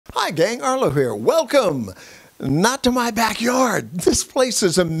Hi gang, Arlo here. Welcome! Not to my backyard. This place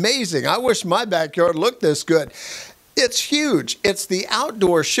is amazing. I wish my backyard looked this good. It's huge. It's the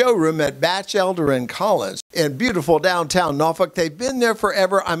outdoor showroom at Batchelder and Collins in beautiful downtown Norfolk. They've been there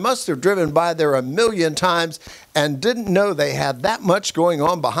forever. I must have driven by there a million times and didn't know they had that much going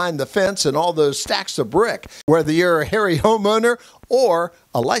on behind the fence and all those stacks of brick. Whether you're a hairy homeowner or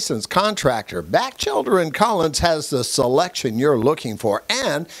a licensed contractor, Batchelder and Collins has the selection you're looking for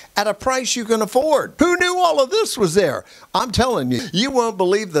and at a price you can afford. Who knew all of this was there? I'm telling you, you won't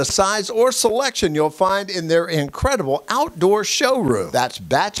believe the size or selection you'll find in their incredible outdoor showroom. That's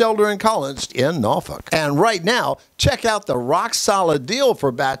Batchelder and Collins in Norfolk. And right now, check out the rock-solid deal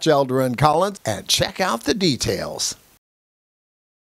for Batchelder and Collins and check out the details.